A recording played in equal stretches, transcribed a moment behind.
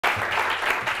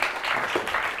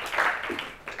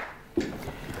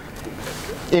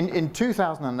In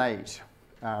 2008,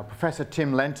 Professor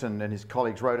Tim Lenton and his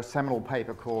colleagues wrote a seminal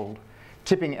paper called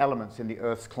Tipping Elements in the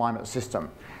Earth's Climate System.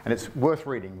 And it's worth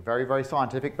reading. Very, very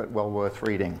scientific, but well worth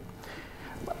reading.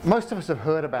 Most of us have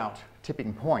heard about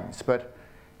tipping points, but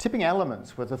tipping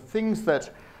elements were the things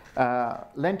that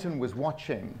Lenton was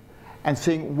watching and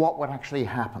seeing what would actually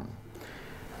happen.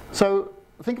 So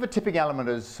think of a tipping element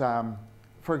as,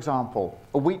 for example,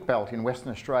 a wheat belt in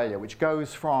Western Australia, which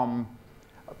goes from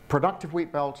a productive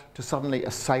wheat belt to suddenly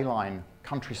a saline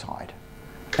countryside,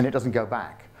 and it doesn't go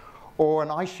back. Or an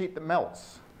ice sheet that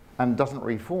melts and doesn't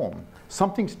reform.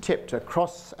 Something's tipped, a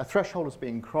threshold is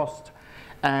being crossed,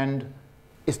 and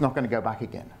it's not going to go back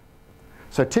again.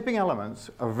 So tipping elements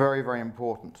are very, very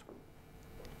important.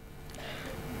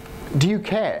 Do you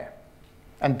care?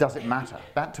 And does it matter?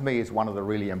 That to me is one of the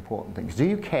really important things. Do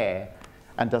you care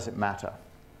and does it matter?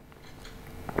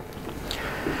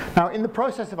 Now, in the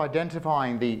process of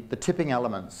identifying the tipping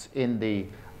elements in the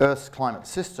Earth's climate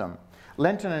system,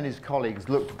 Lenton and his colleagues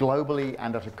looked globally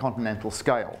and at a continental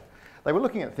scale. They were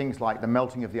looking at things like the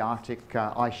melting of the Arctic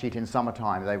ice sheet in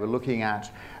summertime. They were looking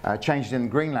at changes in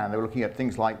Greenland. They were looking at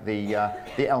things like the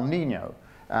El Nino,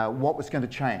 what was going to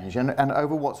change, and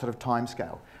over what sort of time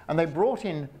scale. And they brought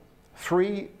in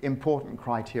three important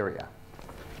criteria.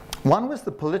 One was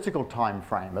the political time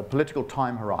frame, a political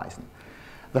time horizon.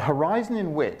 The horizon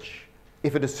in which,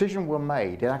 if a decision were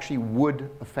made, it actually would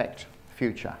affect the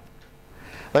future.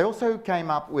 They also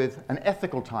came up with an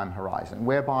ethical time horizon,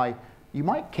 whereby you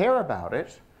might care about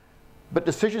it, but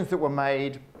decisions that were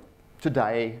made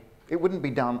today, it wouldn't be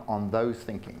done on those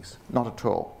thinkings, not at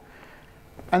all.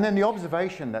 And then the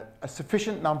observation that a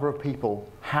sufficient number of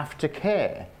people have to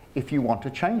care if you want to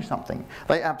change something.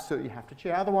 They absolutely have to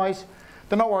care. Otherwise,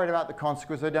 they're not worried about the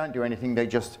consequences. They don't do anything. They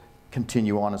just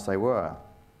continue on as they were.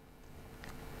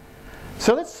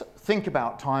 So let's think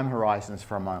about time horizons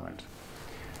for a moment.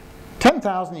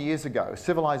 10,000 years ago,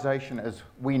 civilization as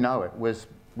we know it was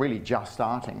really just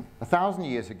starting. 1,000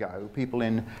 years ago, people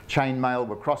in chainmail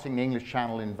were crossing the English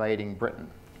Channel, invading Britain.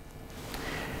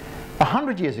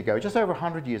 100 years ago, just over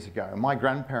 100 years ago, my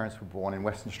grandparents were born in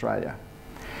Western Australia.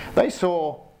 They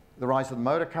saw the rise of the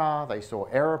motor car, they saw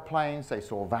aeroplanes, they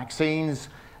saw vaccines,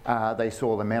 they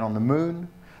saw the men on the moon.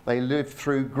 They lived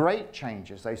through great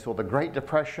changes. They saw the Great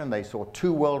Depression, they saw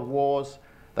 2 world wars,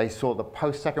 they saw the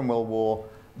post-Second World War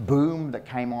boom that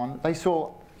came on. They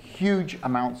saw huge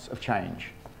amounts of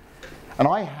change. And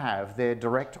I have their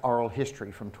direct oral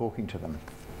history from talking to them.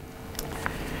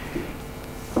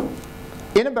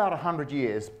 In about 100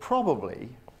 years, probably,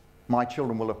 my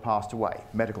children will have passed away.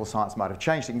 Medical science might have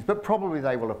changed things, but probably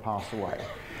they will have passed away.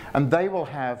 And they will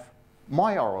have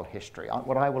my oral history,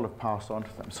 what I will have passed on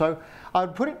to them. So I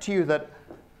would put it to you that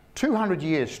 200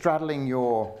 years straddling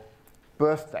your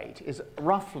birth date is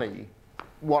roughly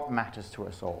what matters to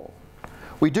us all.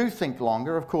 We do think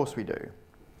longer, of course we do,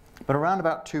 but around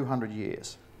about 200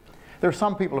 years. There are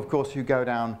some people, of course, who go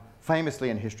down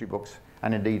famously in history books,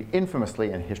 and indeed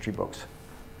infamously in history books.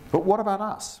 But what about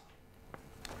us?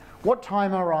 What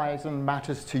time horizon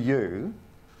matters to you?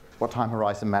 What time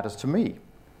horizon matters to me?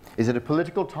 Is it a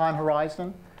political time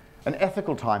horizon? An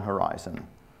ethical time horizon?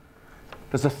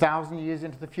 Does 1,000 years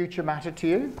into the future matter to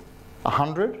you?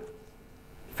 100?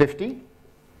 50?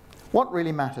 What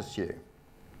really matters to you?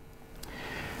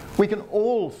 We can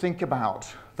all think about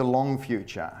the long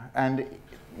future and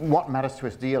what matters to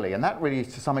us dearly, and that really,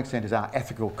 to some extent, is our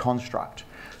ethical construct.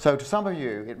 So to some of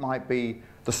you, it might be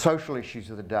the social issues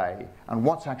of the day and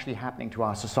what's actually happening to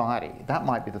our society. That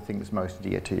might be the thing that's most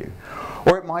dear to you.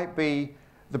 Or it might be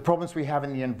the problems we have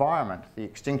in the environment, the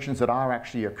extinctions that are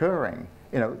actually occurring.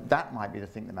 You know, that might be the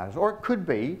thing that matters. Or it could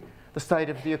be the state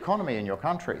of the economy in your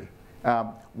country.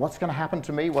 What's going to happen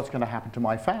to me? What's going to happen to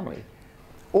my family?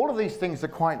 All of these things are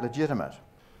quite legitimate.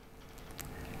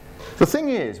 The thing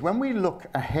is, when we look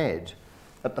ahead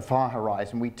at the far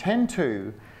horizon, we tend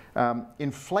to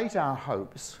inflate our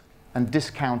hopes and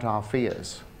discount our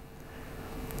fears.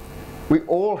 We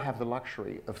all have the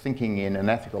luxury of thinking in an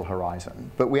ethical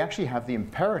horizon, but we actually have the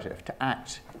imperative to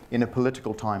act in a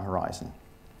political time horizon.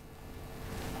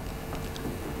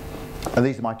 And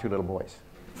these are my 2 little boys,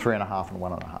 3.5 and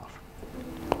 1.5.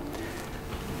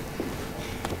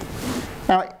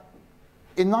 Now,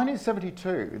 in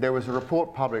 1972, there was a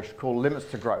report published called Limits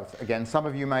to Growth. Again, some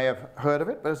of you may have heard of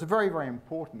it, but it's a very, very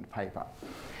important paper.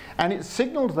 And it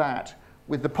signaled that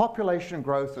with the population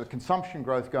growth, the consumption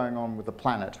growth going on with the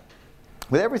planet,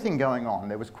 with everything going on,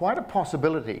 there was quite a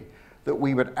possibility that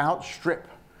we would outstrip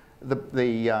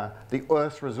the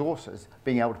Earth's resources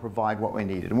being able to provide what we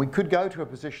needed. And we could go to a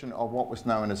position of what was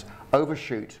known as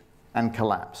overshoot and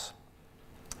collapse.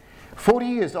 40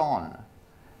 years on,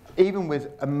 even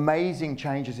with amazing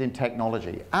changes in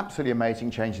technology, absolutely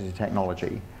amazing changes in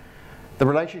technology, the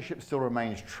relationship still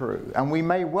remains true. And we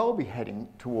may well be heading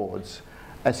towards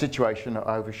a situation of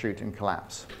overshoot and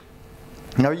collapse.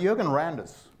 Now, Jürgen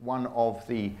Randers, one of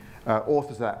the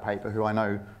authors of that paper, who I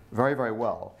know very, very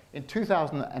well, in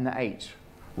 2008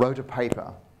 wrote a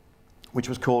paper which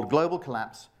was called Global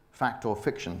Collapse, Fact or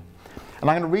Fiction. And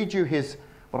I'm going to read you his,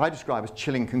 what I describe as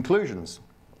chilling conclusions.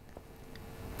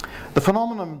 The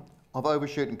phenomenon of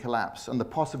overshoot and collapse and the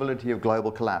possibility of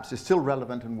global collapse is still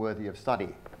relevant and worthy of study.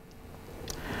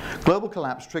 Global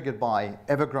collapse triggered by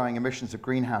ever-growing emissions of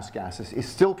greenhouse gases is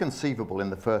still conceivable in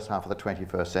the first half of the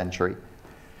 21st century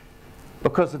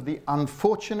because of the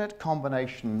unfortunate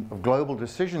combination of global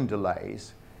decision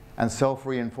delays and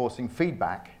self-reinforcing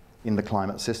feedback in the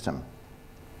climate system.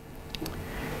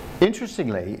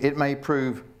 Interestingly, it may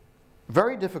prove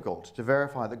very difficult to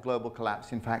verify that global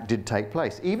collapse in fact did take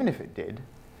place, even if it did,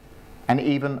 and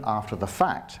even after the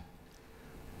fact.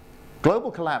 Global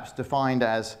collapse, defined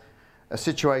as a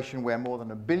situation where more than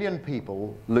 1 billion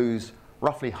people lose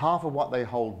roughly half of what they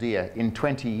hold dear in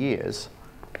 20 years,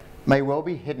 may well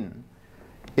be hidden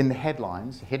in the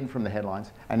headlines, hidden from the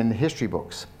headlines, and in the history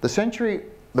books. The century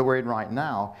that we're in right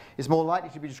now is more likely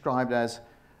to be described as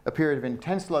a period of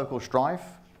intense local strife,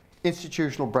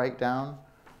 institutional breakdown,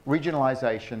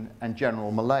 regionalization, and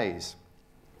general malaise.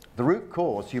 The root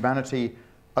cause, humanity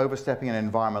overstepping an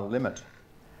environmental limit,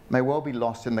 may well be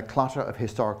lost in the clutter of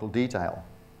historical detail.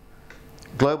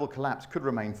 Global collapse could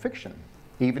remain fiction,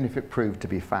 even if it proved to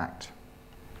be fact.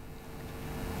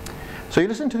 So you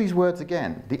listen to these words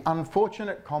again: the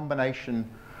unfortunate combination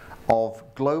of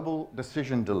global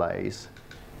decision delays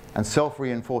and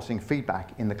self-reinforcing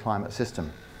feedback in the climate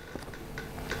system.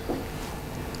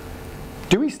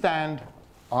 Do we stand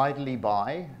idly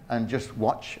by and just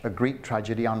watch a Greek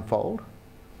tragedy unfold?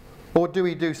 Or do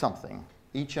we do something,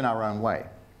 each in our own way?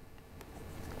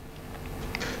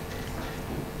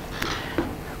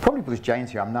 Probably because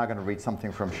Jane's here, I'm now going to read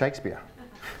something from Shakespeare,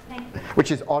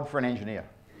 which is odd for an engineer.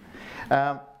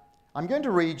 I'm going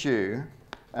to read you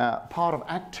part of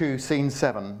Act 2, Scene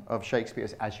 7 of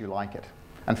Shakespeare's As You Like It.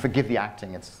 And forgive the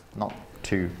acting, it's not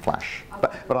too flash,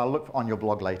 but I'll look on your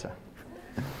blog later.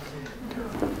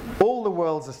 All the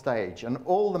world's a stage, and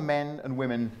all the men and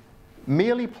women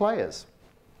merely players.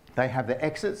 They have their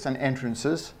exits and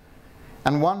entrances,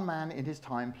 and one man in his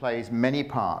time plays many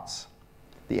parts,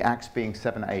 the acts being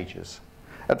 7 ages.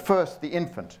 At first, the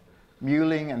infant,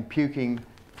 mewling and puking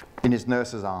in his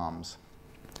nurse's arms.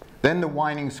 Then the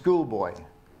whining schoolboy,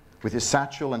 with his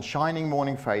satchel and shining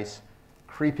morning face,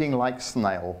 creeping like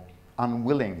snail,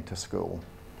 unwilling to school.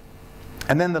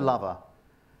 And then the lover,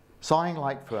 sighing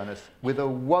like furnace, with a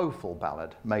woeful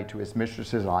ballad made to his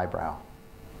mistress's eyebrow.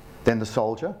 Then the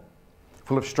soldier,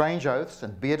 full of strange oaths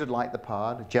and bearded like the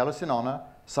pard, jealous in honour,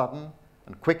 sudden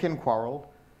and quick in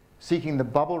quarrel, seeking the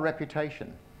bubble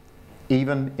reputation,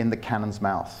 even in the cannon's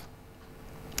mouth.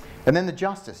 And then the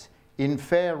justice, in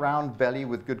fair round belly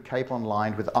with good capon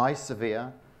lined, with eyes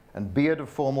severe and beard of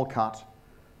formal cut,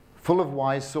 full of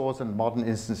wise saws and modern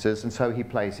instances, and so he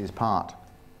plays his part.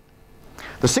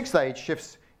 The 6th age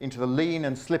shifts into the lean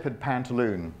and slippered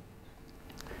pantaloon.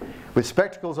 With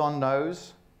spectacles on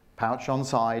nose, pouch on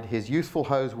side, his youthful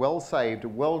hose well saved,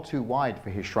 well too wide for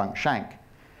his shrunk shank,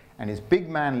 and his big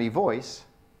manly voice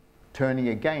turning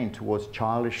again towards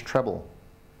childish treble,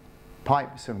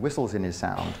 pipes and whistles in his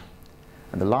sound.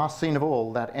 And the last scene of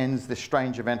all that ends this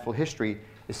strange eventful history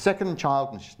is second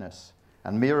childishness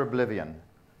and mere oblivion,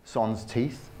 sans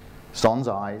teeth, sans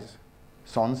eyes,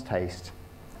 sans taste,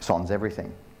 sans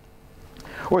everything.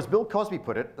 Or as Bill Cosby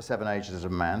put it, the 7 ages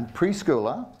of man: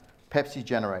 preschooler, Pepsi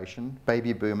generation,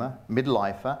 baby boomer,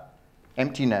 midlifer,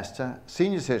 empty nester,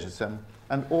 senior citizen,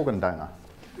 and organ donor.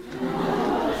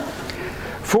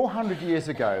 400 years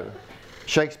ago,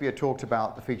 Shakespeare talked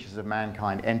about the features of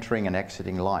mankind entering and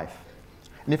exiting life.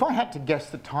 And if I had to guess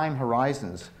the time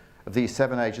horizons of these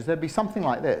 7 ages, there'd be something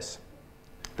like this.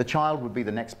 The child would be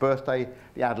the next birthday,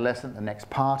 the adolescent the next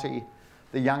party,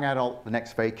 the young adult the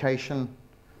next vacation,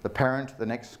 the parent the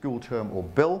next school term or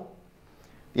bill,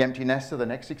 the empty nester the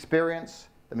next experience,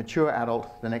 the mature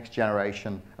adult the next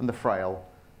generation, and the frail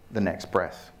the next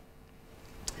breath.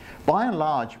 By and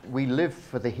large, we live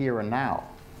for the here and now,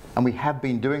 and we have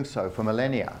been doing so for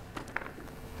millennia.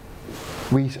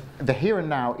 The here and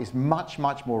now is much,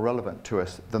 much more relevant to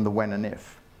us than the when and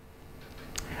if.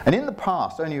 And in the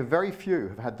past, only a very few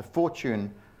have had the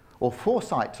fortune or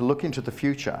foresight to look into the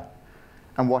future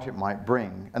and what it might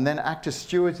bring, and then act as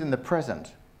stewards in the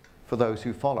present for those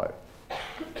who follow.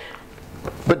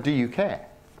 But do you care?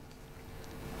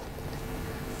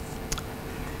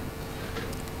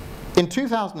 In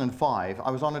 2005,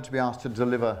 I was honoured to be asked to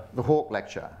deliver the Hawke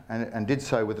Lecture, and did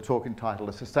so with a talk entitled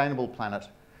A Sustainable Planet,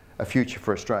 A Future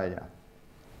for Australia.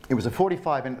 It was a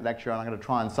 45-minute lecture, and I'm going to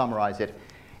try and summarise it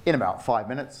in about 5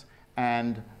 minutes,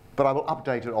 but I will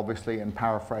update it obviously and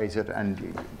paraphrase it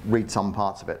and read some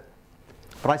parts of it.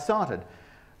 But I started.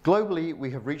 Globally,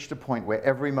 we have reached a point where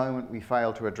every moment we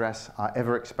fail to address our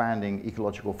ever-expanding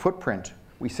ecological footprint,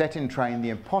 we set in train the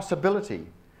impossibility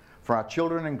for our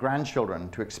children and grandchildren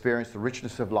to experience the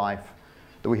richness of life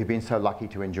that we have been so lucky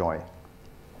to enjoy.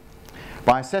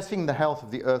 By assessing the health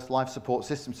of the Earth's life support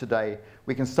systems today,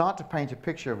 we can start to paint a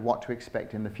picture of what to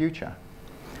expect in the future.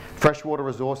 Freshwater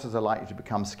resources are likely to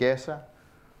become scarcer.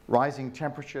 Rising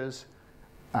temperatures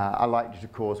are likely to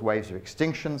cause waves of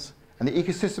extinctions, and the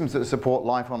ecosystems that support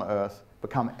life on Earth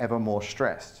become ever more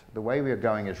stressed. The way we are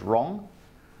going is wrong.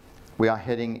 We are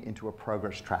heading into a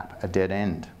progress trap, a dead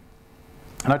end.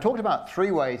 And I talked about 3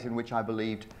 ways in which I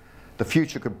believed the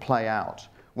future could play out.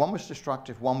 One was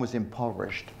destructive, one was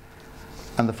impoverished,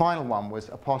 and the final one was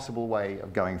a possible way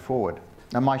of going forward.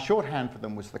 Now, my shorthand for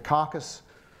them was the carcass,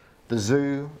 the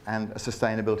zoo, and a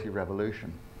sustainability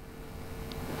revolution.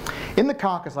 In the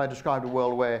carcass, I described a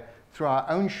world where, through our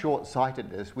own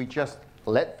short-sightedness, we just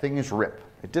let things rip.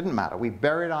 It didn't matter. We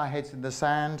buried our heads in the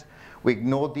sand. We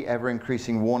ignored the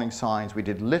ever-increasing warning signs. We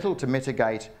did little to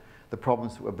mitigate the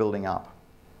problems that were building up.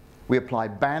 We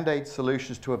applied band-aid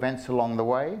solutions to events along the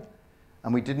way,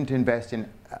 and we didn't invest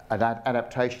in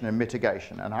adaptation and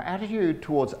mitigation. And our attitude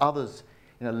towards others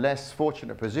in a less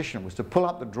fortunate position was to pull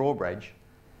up the drawbridge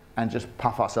and just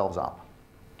puff ourselves up.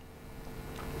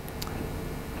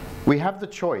 We have the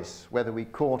choice whether we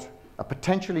court a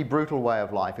potentially brutal way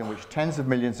of life in which tens of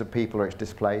millions of people are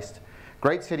displaced,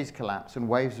 great cities collapse, and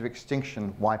waves of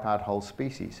extinction wipe out whole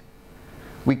species.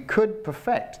 We could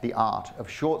perfect the art of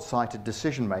short-sighted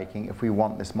decision-making if we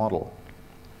want this model.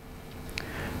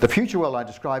 The future world I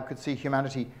described could see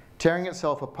humanity tearing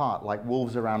itself apart like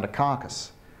wolves around a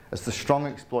carcass as the strong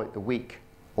exploit the weak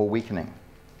or weakening.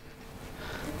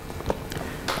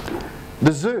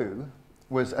 The zoo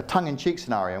was a tongue-in-cheek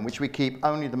scenario in which we keep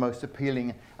only the most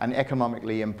appealing and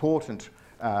economically important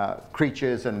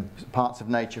creatures and parts of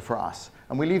nature for us,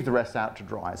 and we leave the rest out to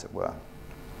dry, as it were.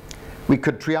 We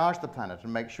could triage the planet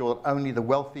and make sure that only the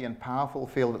wealthy and powerful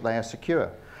feel that they are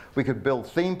secure. We could build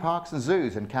theme parks and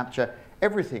zoos and capture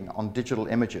everything on digital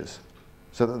images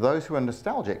so that those who are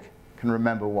nostalgic can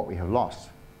remember what we have lost.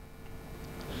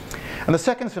 And the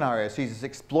second scenario sees us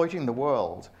exploiting the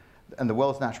world and the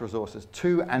world's natural resources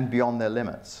to and beyond their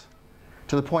limits,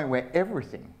 to the point where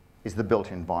everything is the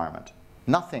built environment.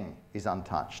 Nothing is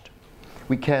untouched.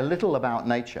 We care little about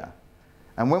nature.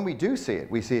 And when we do see it,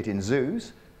 we see it in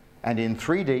zoos and in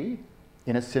 3D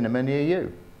in a cinema near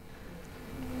you.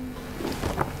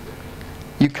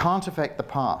 You can't affect the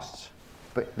past,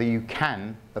 but you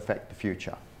can affect the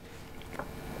future.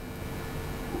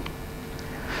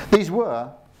 These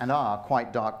were and are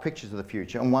quite dark pictures of the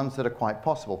future, and ones that are quite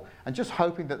possible. And just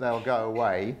hoping that they'll go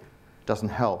away doesn't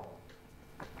help.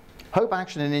 Hope,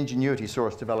 action, and ingenuity saw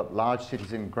us develop large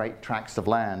cities in great tracts of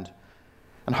land.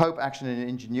 And hope, action, and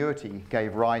ingenuity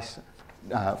gave wealth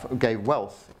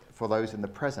for those in the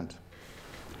present.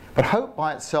 But hope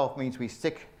by itself means we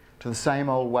stick to the same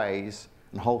old ways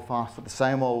and hold fast to the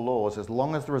same old laws as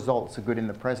long as the results are good in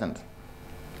the present.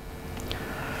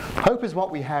 Hope is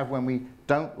what we have when we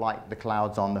don't like the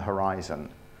clouds on the horizon.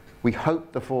 We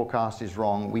hope the forecast is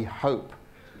wrong. We hope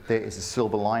there is a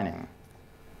silver lining.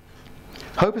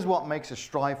 Hope is what makes us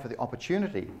strive for the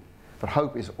opportunity, but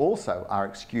hope is also our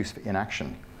excuse for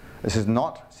inaction. This is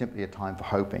not simply a time for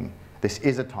hoping. This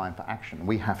is a time for action.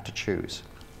 We have to choose.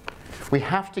 We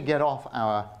have to get off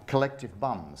our collective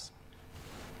bums.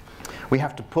 We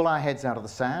have to pull our heads out of the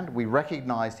sand. We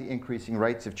recognize the increasing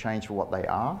rates of change for what they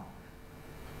are,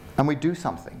 and we do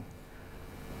something.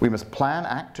 We must plan,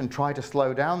 act, and try to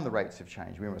slow down the rates of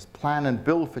change. We must plan and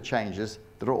build for changes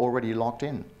that are already locked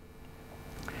in.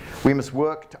 We must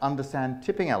work to understand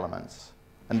tipping elements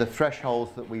and the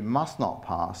thresholds that we must not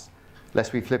pass,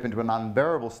 lest we flip into an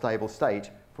unbearable stable state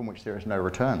from which there is no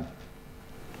return.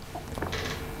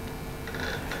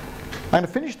 I'm going to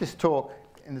finish this talk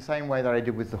in the same way that I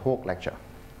did with the Hawke lecture.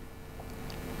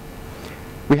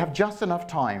 We have just enough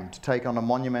time to take on a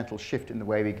monumental shift in the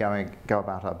way we go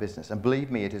about our business. And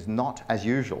believe me, it is not as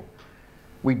usual.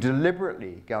 We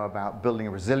deliberately go about building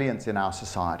resilience in our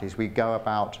societies. We go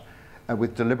about,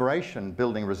 with deliberation,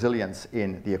 building resilience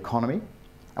in the economy.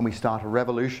 And we start a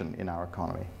revolution in our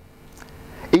economy.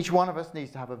 Each one of us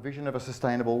needs to have a vision of a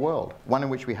sustainable world, one in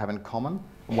which we have in common,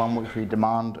 and one which we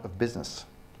demand of business.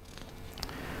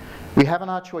 We have in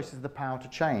our choices the power to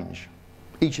change.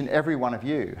 each and every one of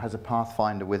you has a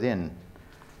pathfinder within.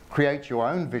 Create your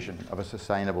own vision of a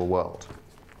sustainable world.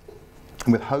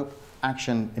 And with hope,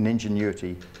 action, and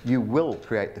ingenuity, you will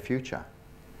create the future.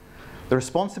 The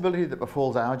responsibility that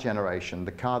befalls our generation,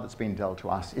 the card that's been dealt to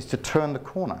us, is to turn the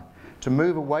corner, to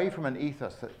move away from an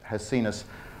ethos that has seen us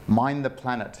mine the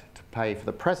planet to pay for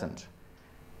the present,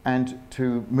 and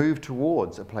to move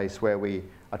towards a place where we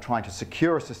are trying to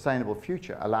secure a sustainable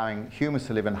future, allowing humans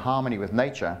to live in harmony with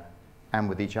nature and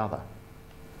with each other.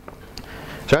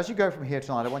 So as you go from here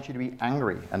tonight, I want you to be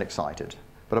angry and excited.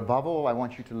 But above all, I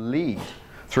want you to lead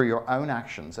through your own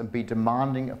actions and be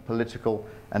demanding of political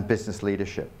and business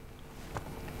leadership.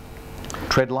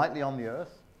 Tread lightly on the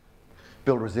earth,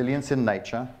 build resilience in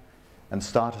nature, and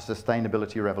start a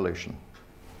sustainability revolution.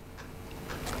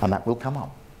 And that will come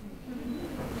up.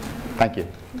 Thank you.